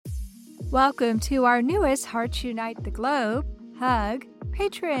Welcome to our newest Hearts Unite the Globe Hug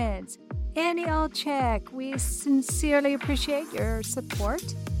patrons. Annie Olchek, we sincerely appreciate your support.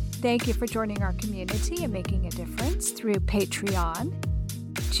 Thank you for joining our community and making a difference through Patreon.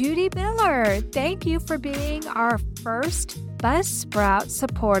 Judy Miller, thank you for being our first Buzzsprout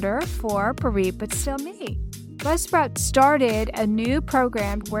supporter for Bereaved But Still Me. Buzzsprout started a new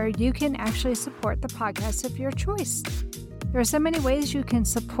program where you can actually support the podcast of your choice. There are so many ways you can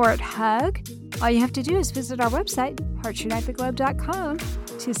support HUG. All you have to do is visit our website, heartsunitetheglobe.com,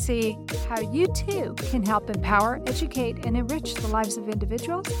 to see how you too can help empower, educate, and enrich the lives of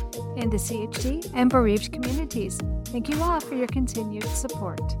individuals in the CHD and bereaved communities. Thank you all for your continued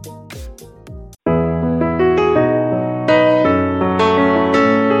support.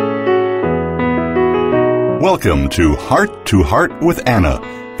 Welcome to Heart with Anna,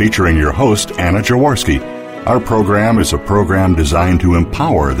 featuring your host, Anna Jaworski. Our program is a program designed to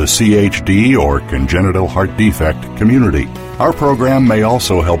empower the CHD or congenital heart defect community. Our program may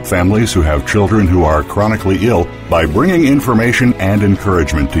also help families who have children who are chronically ill by bringing information and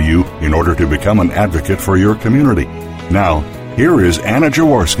encouragement to you in order to become an advocate for your community. Now, here is Anna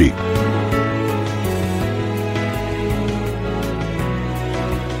Jaworski.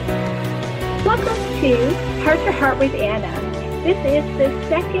 Welcome to Heart to Heart with Anna. This is the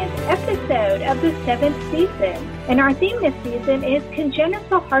second episode of the 7th season, and our theme this season is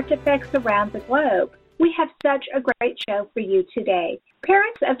Congenital Heart Defects Around the Globe. We have such a great show for you today.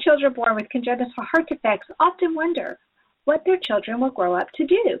 Parents of children born with congenital heart defects often wonder what their children will grow up to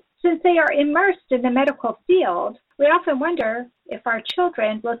do. Since they are immersed in the medical field, we often wonder if our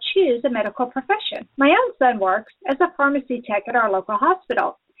children will choose a medical profession. My own son works as a pharmacy tech at our local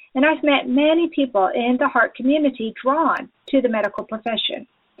hospital, and I've met many people in the heart community drawn to the medical profession.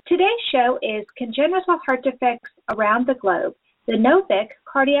 Today's show is Congenital Heart Defects Around the Globe, the Novick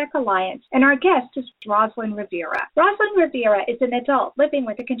Cardiac Alliance, and our guest is Rosalind Rivera. Rosalind Rivera is an adult living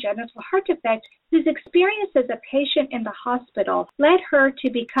with a congenital heart defect whose experience as a patient in the hospital led her to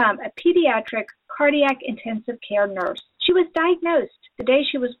become a pediatric cardiac intensive care nurse. She was diagnosed the day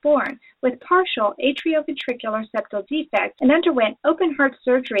she was born with partial atrioventricular septal defect and underwent open heart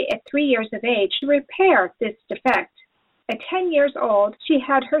surgery at 3 years of age to repair this defect. At 10 years old, she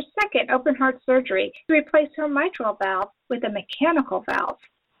had her second open heart surgery to replace her mitral valve with a mechanical valve.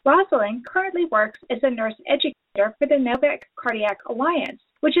 Rosalind currently works as a nurse educator for the Novick Cardiac Alliance,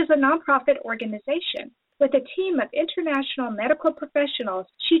 which is a nonprofit organization. With a team of international medical professionals,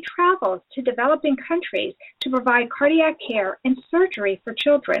 she travels to developing countries to provide cardiac care and surgery for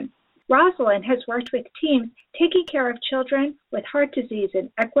children. Rosalind has worked with teams taking care of children with heart disease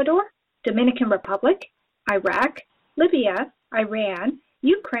in Ecuador, Dominican Republic, Iraq, Libya, Iran,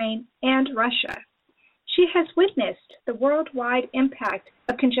 Ukraine, and Russia. She has witnessed the worldwide impact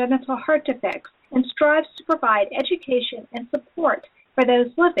of congenital heart defects and strives to provide education and support for those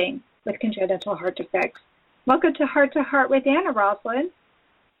living with congenital heart defects. Welcome to Heart with Anna, Rosalind.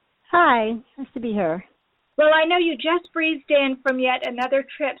 Hi, nice to be here. Well, I know you just breezed in from yet another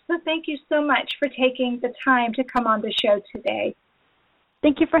trip, so thank you so much for taking the time to come on the show today.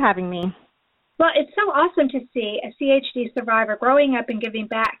 Thank you for having me. Well, it's so awesome to see a CHD survivor growing up and giving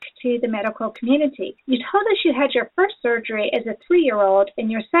back to the medical community. You told us you had your first surgery as a 3-year-old and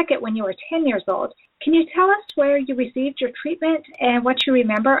your second when you were 10 years old. Can you tell us where you received your treatment and what you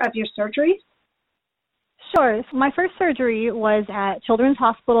remember of your surgeries? Sure. So my first surgery was at Children's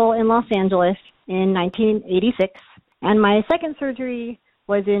Hospital in Los Angeles in 1986, and my second surgery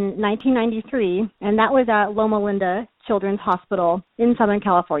was in 1993, and that was at Loma Linda Children's Hospital in Southern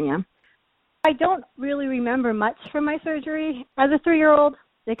California. I don't really remember much from my surgery as a 3-year-old,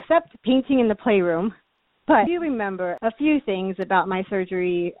 except painting in the playroom, but I do remember a few things about my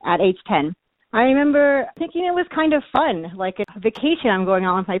surgery at age 10. I remember thinking it was kind of fun, like a vacation I'm going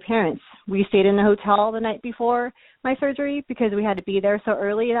on with my parents. We stayed in the hotel the night before my surgery because we had to be there so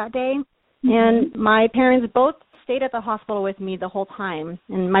early that day, and my parents both stayed at the hospital with me the whole time,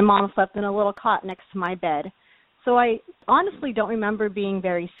 and my mom slept in a little cot next to my bed. So I honestly don't remember being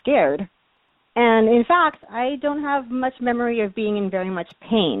very scared. And in fact, I don't have much memory of being in very much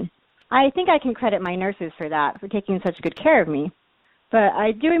pain. I think I can credit my nurses for that, for taking such good care of me. But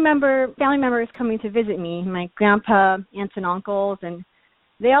I do remember family members coming to visit me, my grandpa, aunts and uncles, and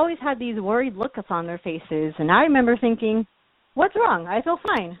they always had these worried looks on their faces. And I remember thinking, what's wrong? I feel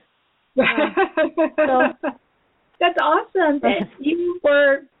fine. So that's awesome that you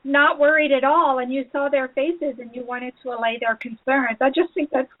were not worried at all and you saw their faces and you wanted to allay their concerns. I just think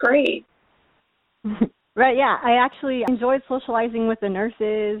that's great. Right, yeah. I actually enjoyed socializing with the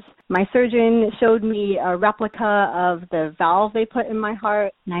nurses. My surgeon showed me a replica of the valve they put in my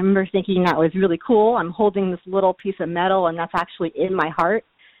heart, and I remember thinking that was really cool. I'm holding this little piece of metal, and that's actually in my heart.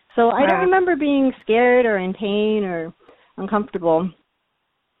 So I don't remember being scared or in pain or uncomfortable.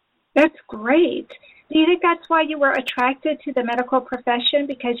 That's great. Do you think that's why you were attracted to the medical profession?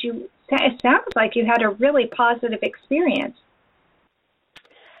 Because it sounds like you had a really positive experience.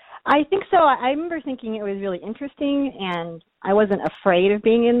 I think so. I remember thinking it was really interesting, and I wasn't afraid of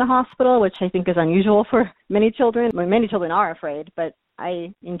being in the hospital, which I think is unusual for many children. Well, many children are afraid, but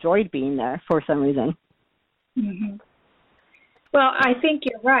I enjoyed being there for some reason. Mm-hmm. Well, I think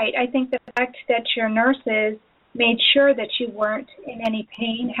you're right. I think the fact that your nurses made sure that you weren't in any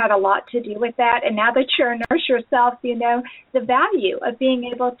pain had a lot to do with that. And now that you're a nurse yourself, you know the value of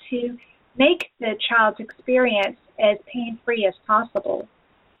being able to make the child's experience as pain-free as possible.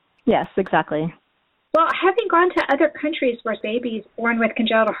 Yes, exactly. Well, having gone to other countries where babies born with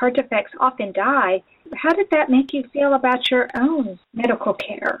congenital heart defects often die, how did that make you feel about your own medical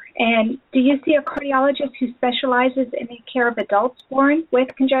care? And do you see a cardiologist who specializes in the care of adults born with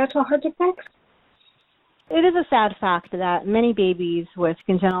congenital heart defects? It is a sad fact that many babies with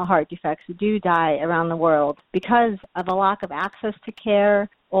congenital heart defects do die around the world because of a lack of access to care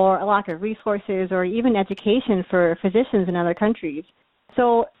or a lack of resources or even education for physicians in other countries.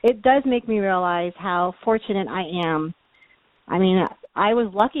 So it does make me realize how fortunate I am. I mean, I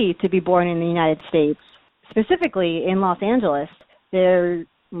was lucky to be born in the United States, specifically in Los Angeles. There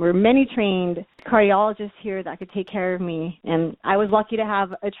were many trained cardiologists here that could take care of me, and I was lucky to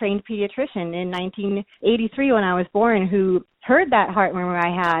have a trained pediatrician in 1983 when I was born who heard that heart murmur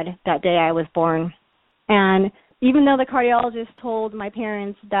I had that day I was born. And even though the cardiologist told my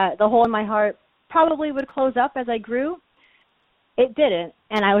parents that the hole in my heart probably would close up as I grew, it didn't,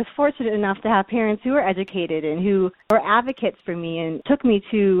 and I was fortunate enough to have parents who were educated and who were advocates for me and took me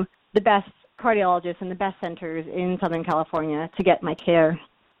to the best cardiologists and the best centers in Southern California to get my care.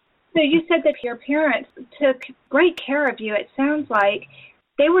 So you said that your parents took great care of you. It sounds like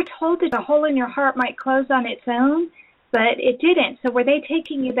they were told that the hole in your heart might close on its own, but it didn't. So were they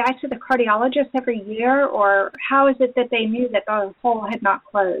taking you back to the cardiologist every year, or how is it that they knew that the hole had not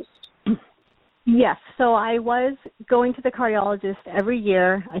closed? Yes, so I was going to the cardiologist every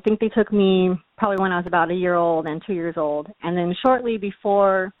year. I think they took me probably when I was about a year old and 2 years old. And then shortly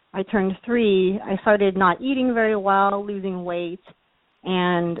before I turned 3, I started not eating very well, losing weight,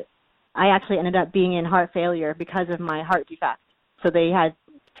 and I actually ended up being in heart failure because of my heart defect. So they had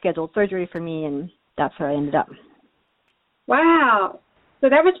scheduled surgery for me, and that's where I ended up. Wow. So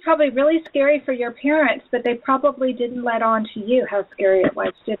that was probably really scary for your parents, but they probably didn't let on to you how scary it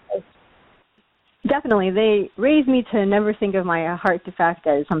was, did they? Definitely. They raised me to never think of my heart defect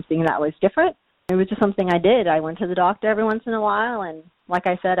as something that was different. It was just something I did. I went to the doctor every once in a while, and like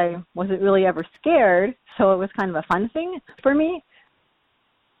I said, I wasn't really ever scared, so it was kind of a fun thing for me.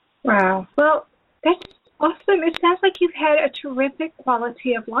 Wow. Well, that's awesome. It sounds like you've had a terrific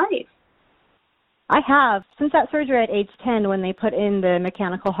quality of life. I have. Since that surgery at age 10 when they put in the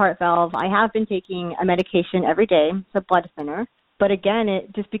mechanical heart valve, I have been taking a medication every day. It's a blood thinner. But again,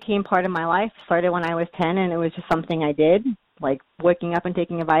 it just became part of my life. It started when I was 10, and it was just something I did, like waking up and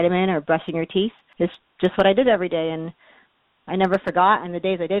taking a vitamin or brushing your teeth. It's just what I did every day, and I never forgot. And the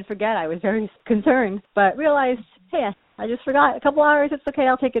days I did forget, I was very concerned, but realized, hey, I just forgot a couple hours. It's okay.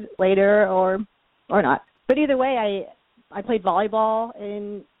 I'll take it later or not. But either way, I played volleyball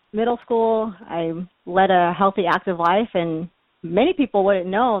in middle school. I led a healthy, active life, and many people wouldn't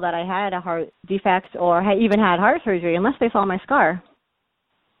know that I had a heart defect or even had heart surgery unless they saw my scar.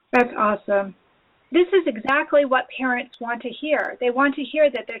 That's awesome. This is exactly what parents want to hear. They want to hear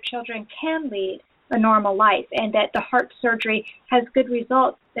that their children can lead a normal life and that the heart surgery has good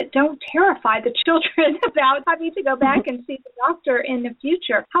results that don't terrify the children about having to go back and see the doctor in the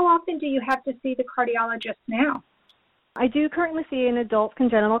future. How often do you have to see the cardiologist now? I do currently see an adult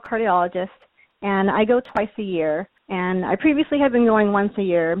congenital cardiologist, and I go twice a year. And I previously had been going once a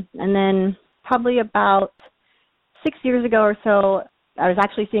year, and then probably about 6 years ago or so, I was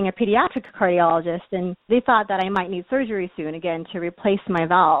actually seeing a pediatric cardiologist, and they thought that I might need surgery soon, again, to replace my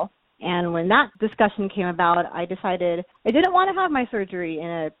valve. And when that discussion came about, I decided I didn't want to have my surgery in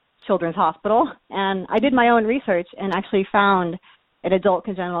a children's hospital, and I did my own research and actually found an adult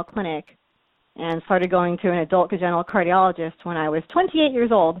congenital clinic and started going to an adult congenital cardiologist when I was 28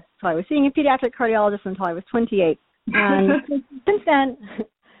 years old. So I was seeing a pediatric cardiologist until I was 28. And since then,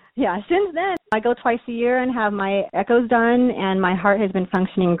 I go twice a year and have my echoes done, and my heart has been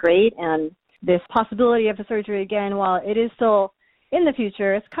functioning great. And this possibility of the surgery again, while it is still in the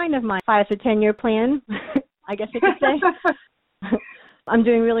future, it's kind of my 5 to 10 year plan, I guess you could say. I'm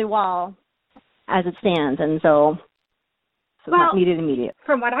doing really well as it stands, and so it's not needed immediate.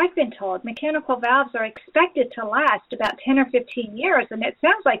 From what I've been told, mechanical valves are expected to last about 10 or 15 years, and it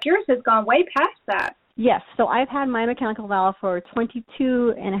sounds like yours has gone way past that. Yes, so I've had my mechanical valve for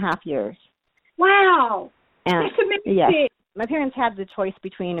 22 and a half years. Wow. And that's amazing. Yes. My parents had the choice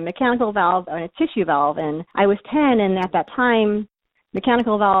between a mechanical valve and a tissue valve, and I was 10, and at that time,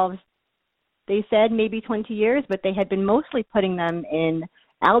 mechanical valves, they said maybe 20 years, but they had been mostly putting them in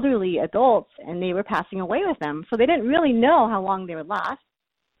elderly adults, and they were passing away with them. So they didn't really know how long they would last,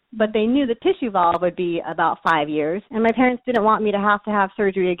 but they knew the tissue valve would be about 5 years, and my parents didn't want me to have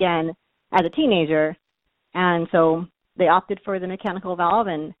surgery again as a teenager, and so they opted for the mechanical valve,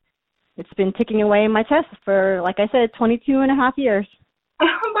 and it's been ticking away in my chest for, like I said, 22 and a half years.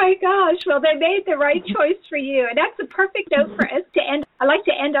 Oh, my gosh. Well, they made the right choice for you, and that's a perfect note for us to end. I like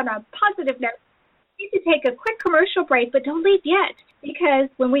to end on a positive note. We need to take a quick commercial break, but don't leave yet, because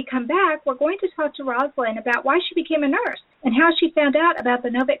when we come back, we're going to talk to Rosalind about why she became a nurse and how she found out about the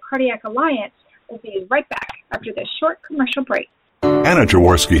Novick Cardiac Alliance. We'll be right back after this short commercial break. Anna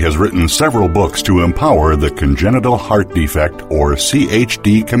Jaworski has written several books to empower the congenital heart defect, or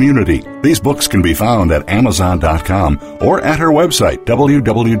CHD, community. These books can be found at Amazon.com or at her website,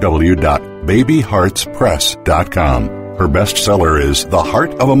 www.babyheartspress.com. Her bestseller is The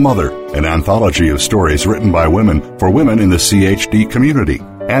Heart of a Mother, an anthology of stories written by women for women in the CHD community.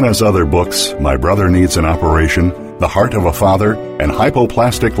 Anna's other books, My Brother Needs an Operation, The Heart of a Father, and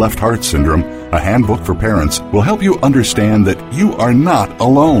Hypoplastic Left Heart Syndrome, a handbook for parents, will help you understand that you are not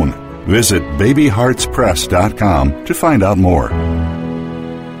alone. Visit babyheartspress.com to find out more.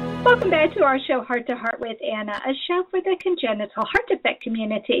 Welcome back to our show, Heart to Heart with Anna, a show for the congenital heart defect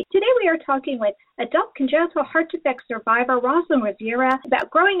community. Today we are talking with adult congenital heart defect survivor Rosalind Rivera about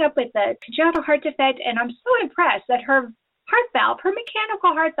growing up with a congenital heart defect, and I'm so impressed that her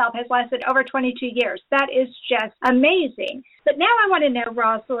mechanical heart valve has lasted over 22 years. That is just amazing. But now I want to know,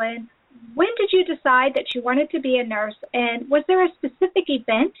 Rosalind, when did you decide that you wanted to be a nurse, and was there a specific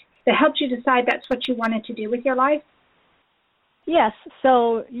event that helped you decide that's what you wanted to do with your life? Yes,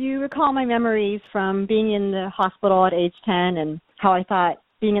 so you recall my memories from being in the hospital at age 10 and how I thought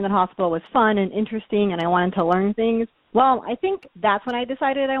being in the hospital was fun and interesting and I wanted to learn things. Well, I think that's when I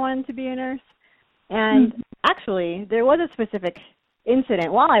decided I wanted to be a nurse. And actually, there was a specific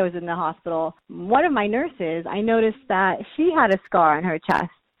incident while I was in the hospital. One of my nurses, I noticed that she had a scar on her chest.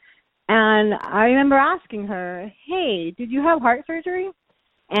 And I remember asking her, hey, did you have heart surgery?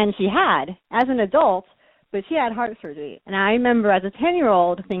 And she had, as an adult, but she had heart surgery. And I remember as a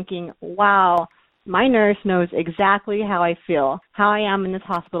 10-year-old thinking, wow, my nurse knows exactly how I feel, how I am in this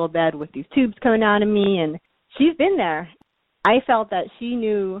hospital bed with these tubes coming out of me, and she's been there. I felt that she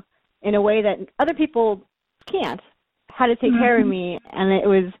knew in a way that other people can't, how to take care of me, and it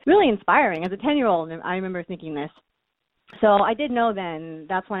was really inspiring. As a 10-year-old, I remember thinking this. So I did know then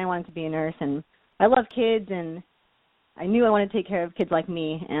that's when I wanted to be a nurse, and I love kids, and I knew I wanted to take care of kids like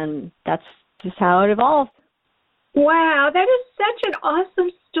me, and that's just how it evolved. Wow, that is such an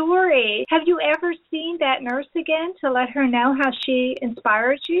awesome story. Have you ever seen that nurse again to let her know how she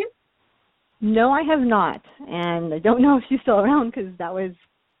inspires you? No, I have not, and I don't know if she's still around because that was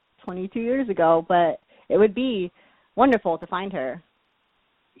 22 years ago, but it would be wonderful to find her.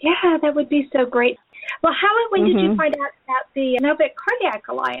 Yeah, that would be so great. Well, how and when did you find out about the Novick Cardiac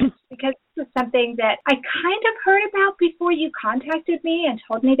Alliance? Because this is something that I kind of heard about before you contacted me and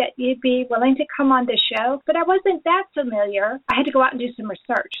told me that you'd be willing to come on the show, but I wasn't that familiar. I had to go out and do some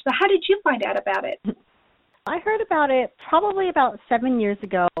research. So how did you find out about it? I heard about it probably about 7 years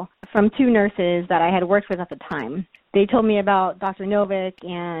ago from two nurses that I had worked with at the time. They told me about Dr. Novick,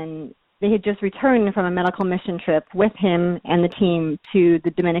 and they had just returned from a medical mission trip with him and the team to the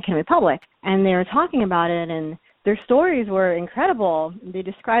Dominican Republic. And they were talking about it, and their stories were incredible. They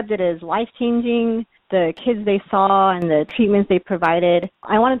described it as life-changing, the kids they saw and the treatments they provided.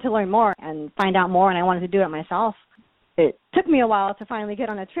 I wanted to learn more and find out more, and I wanted to do it myself. It took me a while to finally get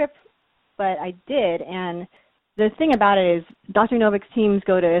on a trip, but I did. And the thing about it is Dr. Novick's teams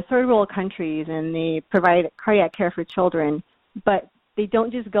go to third world countries, and they provide cardiac care for children, but they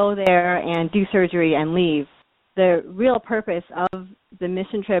don't just go there and do surgery and leave. The real purpose of the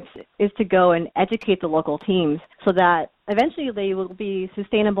mission trips is to go and educate the local teams so that eventually they will be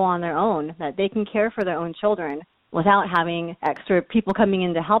sustainable on their own, that they can care for their own children without having extra people coming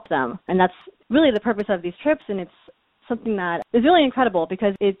in to help them. And that's really the purpose of these trips, and it's something that is really incredible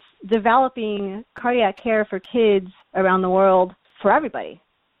because it's developing cardiac care for kids around the world for everybody.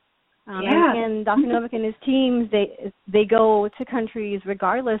 And Dr. Novick and his teams, they go to countries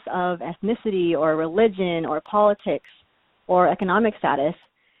regardless of ethnicity or religion or politics or economic status.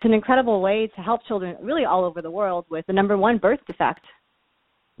 It's an incredible way to help children really all over the world with the number one birth defect,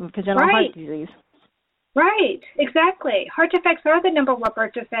 congenital heart disease. Right, exactly. Heart defects are the number one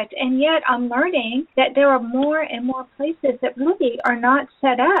birth defect, and yet I'm learning that there are more and more places that really are not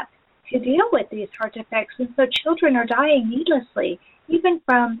set up to deal with these heart defects, and so children are dying needlessly, even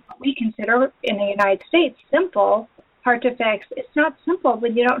from what we consider in the United States simple heart defects. It's not simple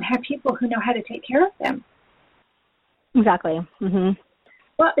when you don't have people who know how to take care of them. Exactly. Mm-hmm.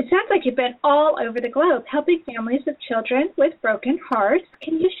 Well, it sounds like you've been all over the globe helping families of children with broken hearts.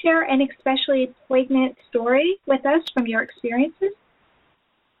 Can you share an especially poignant story with us from your experiences?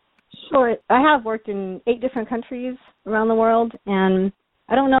 Sure. I have worked in 8 different countries around the world, and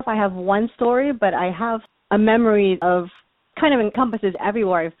I don't know if I have one story, but I have a memory of kind of encompasses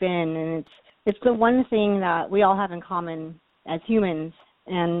everywhere I've been, and it's the one thing that we all have in common as humans,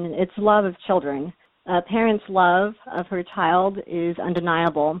 and it's love of children. A parent's love of her child is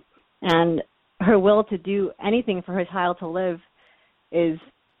undeniable, and her will to do anything for her child to live is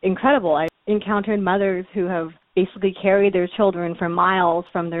incredible. I encountered mothers who have basically carried their children for miles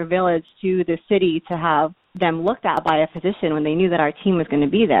from their village to the city to have them looked at by a physician when they knew that our team was going to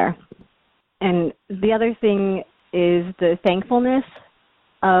be there. And the other thing is the thankfulness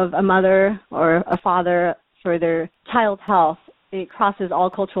of a mother or a father for their child's health. It crosses all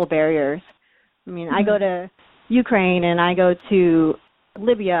cultural barriers. I mean, I go to Ukraine and I go to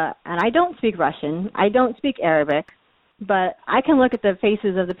Libya, and I don't speak Russian. I don't speak Arabic, but I can look at the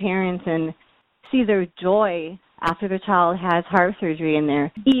faces of the parents and see their joy after their child has heart surgery, and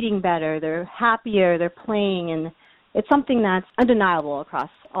they're eating better, they're happier, they're playing, and it's something that's undeniable across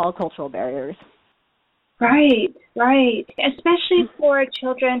all cultural barriers. Right. Especially for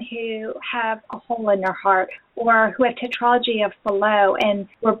children who have a hole in their heart or who have tetralogy of Fallot and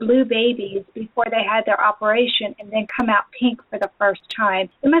were blue babies before they had their operation and then come out pink for the first time.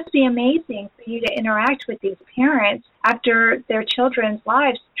 It must be amazing for you to interact with these parents after their children's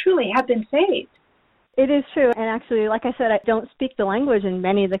lives truly have been saved. It is true. And actually, like I said, I don't speak the language in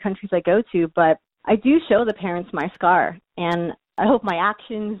many of the countries I go to, but I do show the parents my scar. And I hope my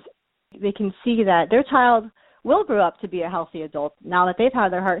actions, they can see that their child will grow up to be a healthy adult now that they've had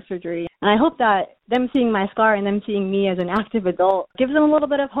their heart surgery. And I hope that them seeing my scar and them seeing me as an active adult gives them a little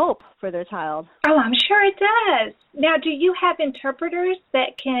bit of hope for their child. Oh, I'm sure it does. Now, do you have interpreters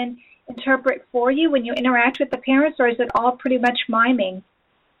that can interpret for you when you interact with the parents, or is it all pretty much miming?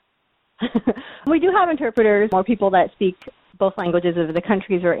 We do have interpreters, more people that speak both languages of the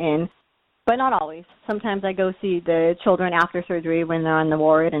countries we're in, but not always. Sometimes I go see the children after surgery when they're on the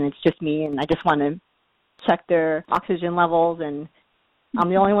ward, and it's just me, and I just want to check their oxygen levels, and I'm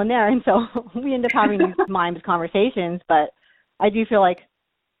the only one there, and so we end up having these mimed conversations, but I do feel like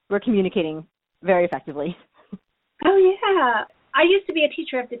we're communicating very effectively. Oh, yeah. I used to be a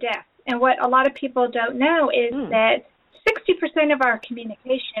teacher of the deaf, and what a lot of people don't know is that 60% of our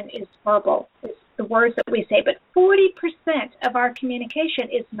communication is verbal, is the words that we say, but 40% of our communication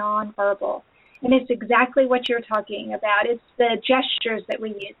is nonverbal. And it's exactly what you're talking about. It's the gestures that we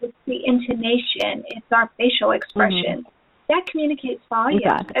use. It's the intonation. It's our facial expression. That communicates volumes.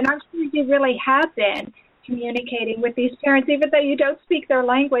 Exactly. And I'm sure you really have been communicating with these parents, even though you don't speak their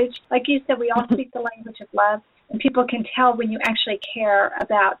language. Like you said, we all speak the language of love. And people can tell when you actually care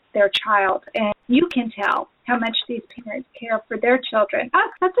about their child. And you can tell how much these parents care for their children. Oh,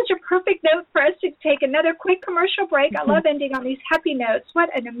 that's such a perfect note for us to take another quick commercial break. I love ending on these happy notes. What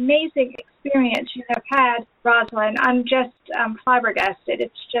an amazing experience you have had, Rosalind. I'm just flabbergasted.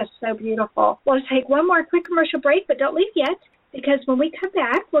 It's just so beautiful. We'll take one more quick commercial break, but don't leave yet, because when we come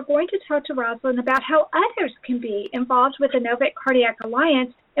back, we're going to talk to Rosalind about how others can be involved with the Novick Cardiac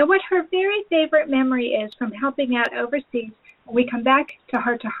Alliance and what her very favorite memory is from helping out overseas when we come back to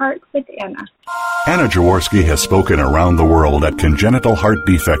Heart with Anna. Anna Jaworski has spoken around the world at congenital heart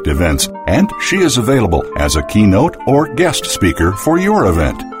defect events, and she is available as a keynote or guest speaker for your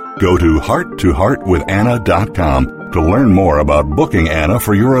event. Go to hearttoheartwithanna.com to learn more about booking Anna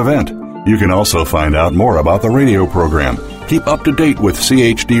for your event. You can also find out more about the radio program, keep up to date with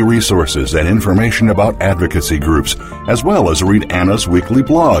CHD resources and information about advocacy groups, as well as read Anna's weekly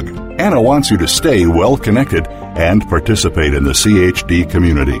blog. Anna wants you to stay well connected and participate in the CHD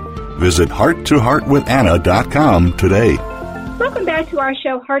community. Visit hearttoheartwithanna.com today. Welcome back to our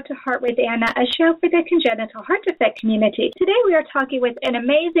show, Heart to Heart with Anna, a show for the congenital heart defect community. Today we are talking with an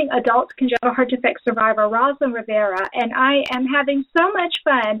amazing adult congenital heart defect survivor, Rosalind Rivera, and I am having so much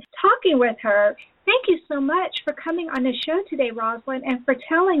fun talking with her Thank you so much for coming on the show today, Rosalind, and for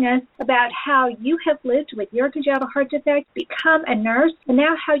telling us about how you have lived with your congenital heart defect, become a nurse, and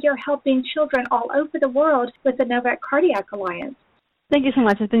now how you're helping children all over the world with the Novick Cardiac Alliance. Thank you so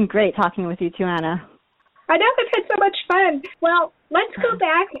much. It's been great talking with you too, Anna. I know, I've had so much fun. Well, let's go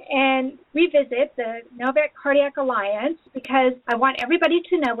back and revisit the Novick Cardiac Alliance because I want everybody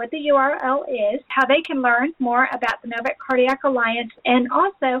to know what the URL is, how they can learn more about the Novick Cardiac Alliance, and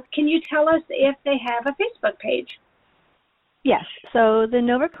also, can you tell us if they have a Facebook page? Yes. So the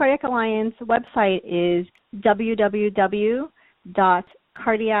Novick Cardiac Alliance website is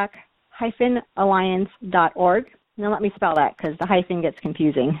www.cardiac-alliance.org. Now let me spell that because the hyphen gets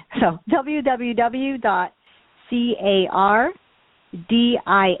confusing. So www.cardiac-alliance.org. So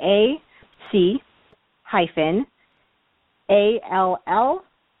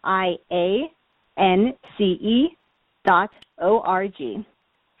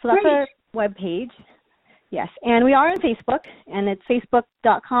that's our webpage. Yes, and we are on Facebook, and it's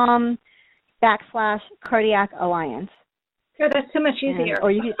facebook.com/cardiac alliance. Oh, that's so much easier.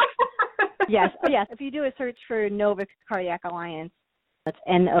 Or you can, yes. If you do a search for Novick Cardiac Alliance, that's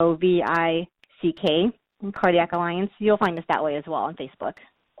Novick Cardiac Alliance, you'll find us that way as well on Facebook.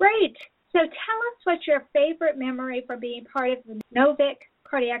 Great. So tell us what your favorite memory for being part of the Novick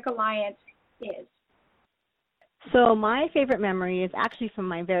Cardiac Alliance is. So my favorite memory is actually from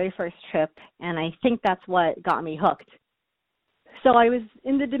my very first trip, and I think that's what got me hooked. So I was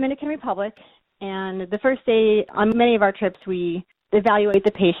in the Dominican Republic, and the first day on many of our trips, we evaluate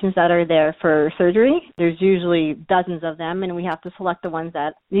the patients that are there for surgery. There's usually dozens of them, and we have to select the ones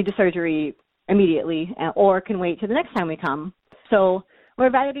that need the surgery immediately or can wait till the next time we come. So we're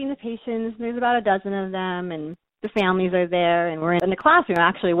evaluating the patients. There's about a dozen of them, and the families are there, and we're in the classroom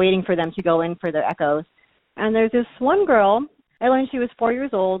actually waiting for them to go in for their echoes. And there's this one girl, I learned she was 4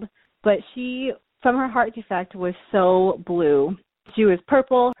 years old, but she, from her heart defect, was so blue. She was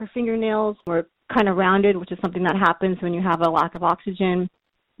purple. Her fingernails were kind of rounded, which is something that happens when you have a lack of oxygen.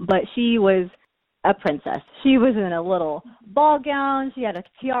 But she was a princess. She was in a little ball gown. She had a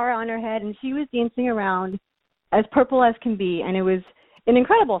tiara on her head, and she was dancing around as purple as can be. And it was an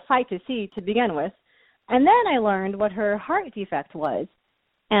incredible sight to see to begin with. And then I learned what her heart defect was.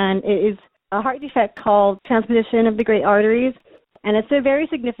 And it is a heart defect called transposition of the great arteries. And it's a very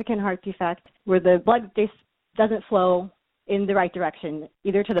significant heart defect where the blood doesn't flow in the right direction,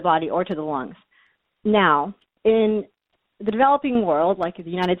 either to the body or to the lungs. Now, in the developing world, like the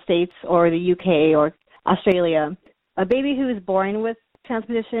United States or the UK or Australia, a baby who is born with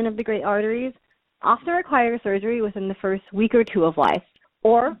transposition of the great arteries often requires surgery within the first week or two of life,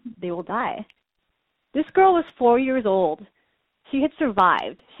 or they will die. This girl was 4 years old. She had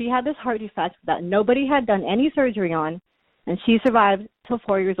survived. She had this heart defect that nobody had done any surgery on, and she survived till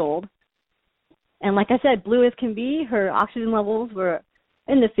 4 years old. And like I said, blue as can be, her oxygen levels were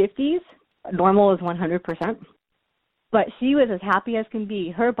in the 50s. Normal is 100%. But she was as happy as can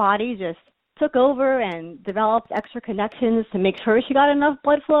be. Her body just took over and developed extra connections to make sure she got enough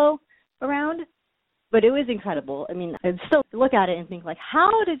blood flow around. But it was incredible. I mean, I still look at it and think, like,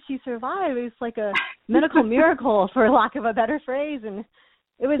 how did she survive? It was like a medical miracle, for lack of a better phrase. And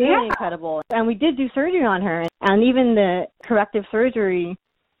it was really incredible. And we did do surgery on her. And even the corrective surgery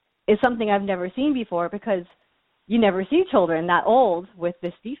is something I've never seen before because you never see children that old with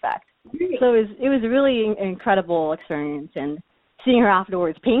this defect. So it was really an incredible experience. And seeing her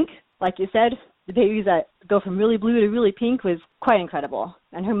afterwards pink, like you said, the babies that go from really blue to really pink was quite incredible.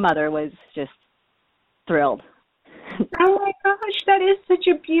 And her mother was just thrilled. Oh my gosh, that is such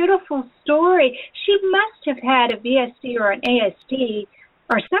a beautiful story. She must have had a VSD or an ASD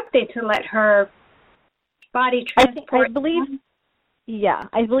or something to let her body transport. I believe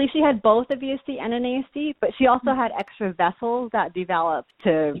she had both a VSD and an ASD, but she also had extra vessels that developed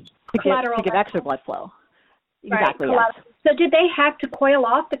to give extra blood flow. Right. Exactly. Yes. So did they have to coil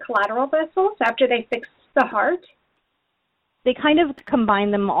off the collateral vessels after they fixed the heart? They kind of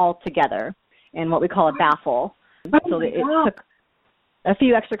combined them all together in what we call a baffle. So it took a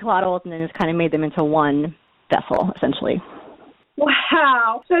few extra collaterals and then just kind of made them into one vessel, essentially.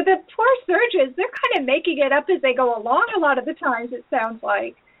 Wow. So the poor surgeons, they're kind of making it up as they go along a lot of the times, it sounds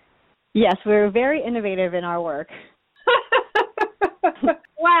like. Yes, we're very innovative in our work.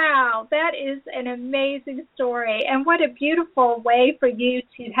 Wow, that is an amazing story. And what a beautiful way for you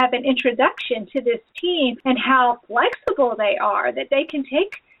to have an introduction to this team and how flexible they are, that they can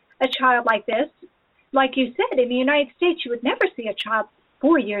take a child like this. Like you said, in the United States, you would never see a child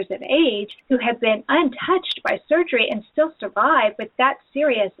 4 years of age who had been untouched by surgery and still survive with that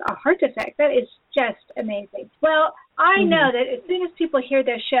serious a heart defect. That is just amazing. Well, I know that as soon as people hear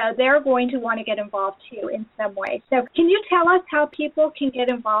this show, they're going to want to get involved too in some way. So can you tell us how people can get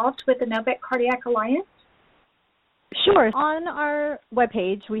involved with the Novick Cardiac Alliance? Sure. On our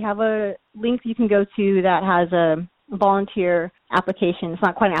webpage, we have a link you can go to that has a volunteer application. It's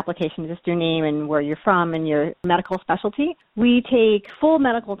not quite an application, just your name and where you're from and your medical specialty. We take full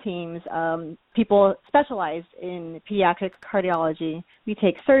medical teams, people specialized in pediatric cardiology. We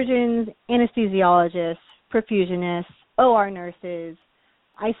take surgeons, anesthesiologists, perfusionists, OR nurses,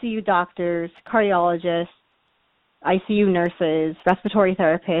 ICU doctors, cardiologists, ICU nurses, respiratory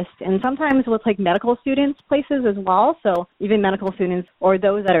therapists, and sometimes we'll take medical students places as well. So even medical students or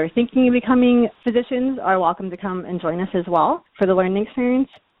those that are thinking of becoming physicians are welcome to come and join us as well for the learning experience.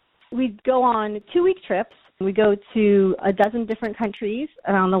 We go on 2-week trips. We go to a dozen different countries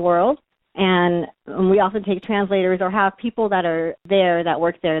around the world, and we often take translators or have people that are there, that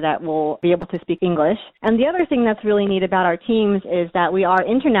work there, that will be able to speak English. And the other thing that's really neat about our teams is that we are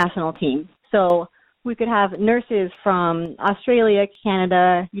international teams. So we could have nurses from Australia,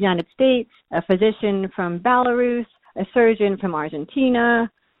 Canada, United States, a physician from Belarus, a surgeon from Argentina,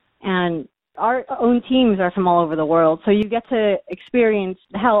 and our own teams are from all over the world. So you get to experience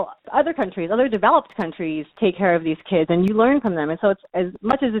how other countries, other developed countries, take care of these kids, and you learn from them. And so it's as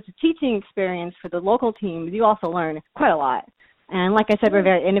much as it's a teaching experience for the local teams, you also learn quite a lot. And like I said, we're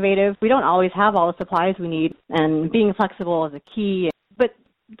very innovative. We don't always have all the supplies we need, and being flexible is a key. But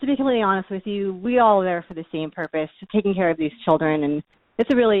to be completely honest with you, we all are there for the same purpose, taking care of these children, and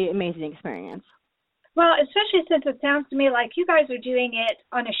it's a really amazing experience. Well, especially since it sounds to me like you guys are doing it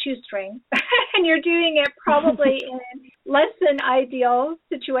on a shoestring, and you're doing it probably in less than ideal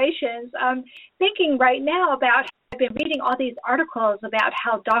situations. I'm thinking right now about, I've been reading all these articles about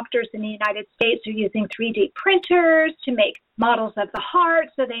how doctors in the United States are using 3D printers to make models of the heart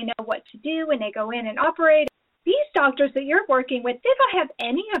so they know what to do when they go in and operate. These doctors that you're working with, they don't have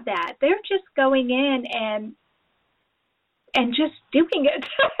any of that. They're just going in and just doing it.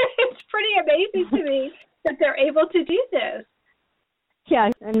 It's pretty amazing to me that they're able to do this. Yeah,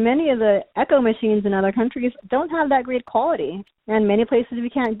 and many of the echo machines in other countries don't have that great quality. And many places we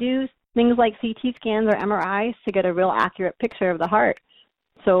can't do things like CT scans or MRIs to get a real accurate picture of the heart.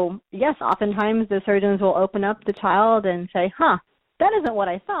 So, yes, oftentimes the surgeons will open up the child and say, that isn't what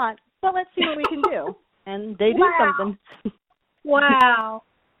I thought, but let's see what we can do. And they do something. Wow.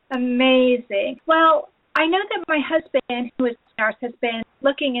 Amazing. Well, I know that my husband, who is a nurse, has been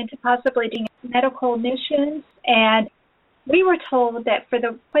looking into possibly doing medical missions, and we were told that for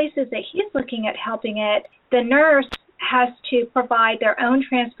the places that he's looking at helping it, the nurse has to provide their own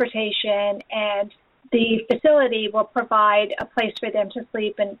transportation, and the facility will provide a place for them to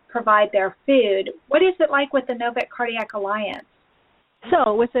sleep and provide their food. What is it like with the Novick Cardiac Alliance?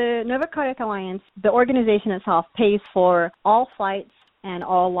 So with the Novick Cardiac Alliance, the organization itself pays for all flights and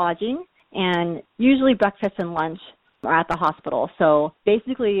all lodging, and usually breakfast and lunch are at the hospital. So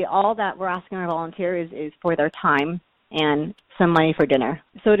basically all that we're asking our volunteers is for their time and some money for dinner.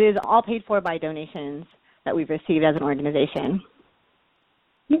 So it is all paid for by donations that we've received as an organization.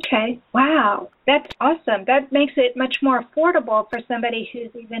 Okay. Wow. That's awesome. That makes it much more affordable for somebody who's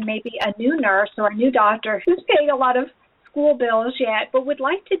even maybe a new nurse or a new doctor who's paying a lot of school bills yet, but would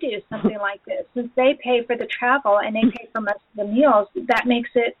like to do something like this. Since they pay for the travel and they pay for most of the meals, that makes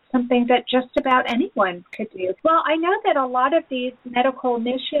it something that just about anyone could do. Well, I know that a lot of these medical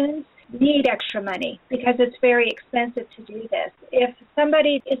missions need extra money because it's very expensive to do this. If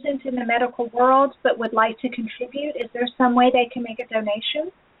somebody isn't in the medical world but would like to contribute, is there some way they can make a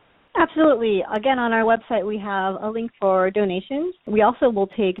donation? Absolutely. Again, on our website, we have a link for donations. We also will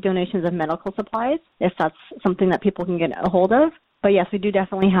take donations of medical supplies if that's something that people can get a hold of. But yes, we do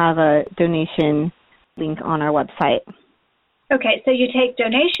definitely have a donation link on our website. Okay, so you take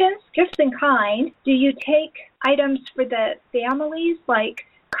donations, gifts in kind. Do you take items for the families like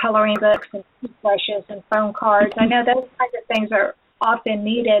coloring books and toothbrushes and phone cards? I know those kinds of things are often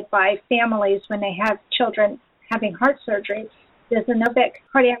needed by families when they have children having heart surgery. Does the Novick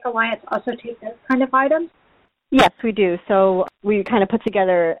Cardiac Alliance also take those kind of items? Yes, we do. So we kind of put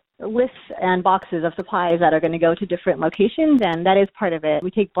together lists and boxes of supplies that are going to go to different locations, and that is part of it.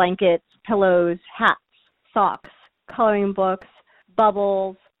 We take blankets, pillows, hats, socks, coloring books,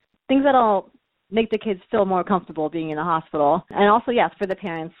 bubbles, things that'll make the kids feel more comfortable being in the hospital. And also, yes, for the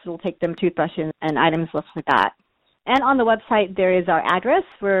parents, we'll take them toothbrushes and items like that. And on the website, there is our address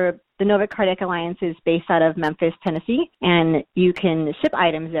where the Novick Cardiac Alliance is based out of Memphis, Tennessee, and you can ship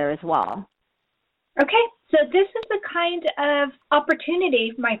items there as well. Okay, so this is the kind of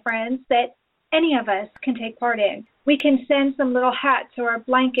opportunity, my friends, that any of us can take part in. we can send some little hats or a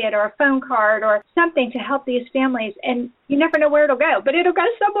blanket or a phone card or something to help these families. And you never know where it'll go, but it'll go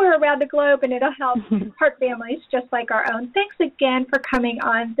somewhere around the globe, and it'll help heart families just like our own. Thanks again for coming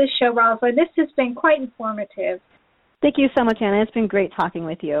on this show, Rosalind. This has been quite informative. Thank you so much, Anna. It's been great talking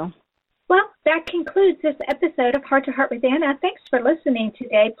with you. Well, that concludes this episode of Heart to Heart with Anna. Thanks for listening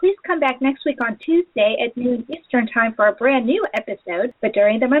today. Please come back next week on Tuesday at noon Eastern Time for a brand new episode. But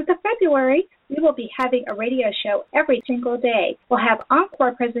during the month of February, we will be having a radio show every single day. We'll have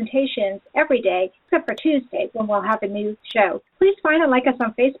encore presentations every day, except for Tuesday when we'll have a new show. Please find and like us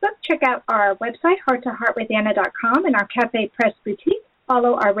on Facebook. Check out our website, hearttoheartwithanna.com, and our Cafe Press Boutique.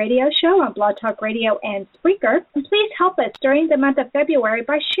 Follow our radio show on Blog Talk Radio and Spreaker. And please help us during the month of February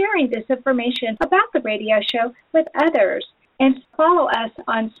by sharing this information about the radio show with others. And follow us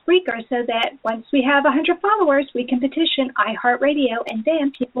on Spreaker so that once we have 100 followers, we can petition iHeartRadio, and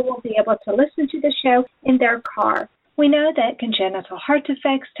then people will be able to listen to the show in their car. We know that congenital heart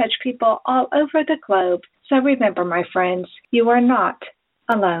defects touch people all over the globe. So remember, my friends, you are not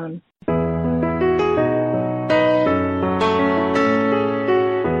alone.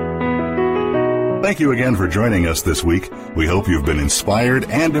 Thank you again for joining us this week. We hope you've been inspired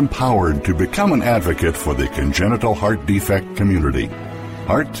and empowered to become an advocate for the congenital heart defect community.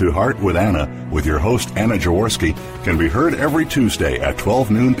 Heart to Heart with Anna, with your host Anna Jaworski, can be heard every Tuesday at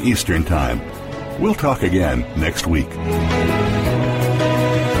 12 noon Eastern Time. We'll talk again next week.